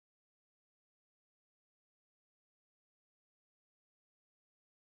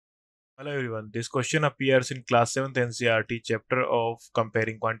Hello everyone. This question appears in class 7th NCERT chapter of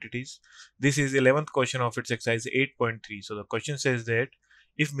Comparing Quantities. This is 11th question of its exercise 8.3. So the question says that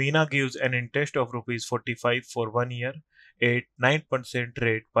if Meena gives an interest of rupees 45 for 1 year at 9%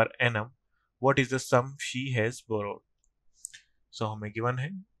 rate per annum, what is the sum she has borrowed? So हमें given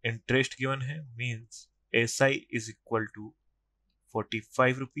है interest given है means SI is equal to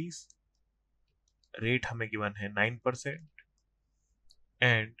 45 rupees, rate हमें given है 9%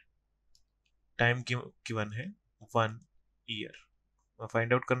 and time given है 1 year.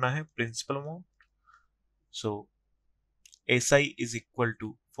 Find out करना है principal amount. So S I is equal to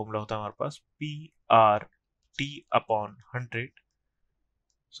formula होता है हमारे पास पी आर टी अपॉन 100।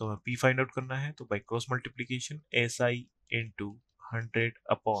 सो हमें पी फाइंड आउट करना है तो by cross multiplication S I into 100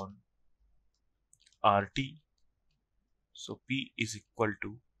 upon R T. So P is equal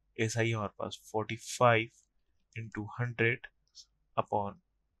to S I हमारे पास 45 into 100 upon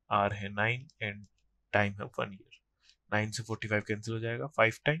are है 9 and time है 1 ईयर। 9 से 45 कैंसिल हो जाएगा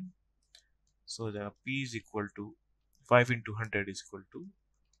 5 टाइम। सो हो जाएगा P is equal to 5 into 100 is equal to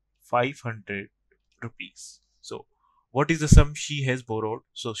 500 rupees. So what is the sum she has borrowed?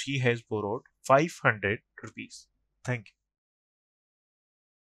 So she has borrowed 500 rupees. Thank you.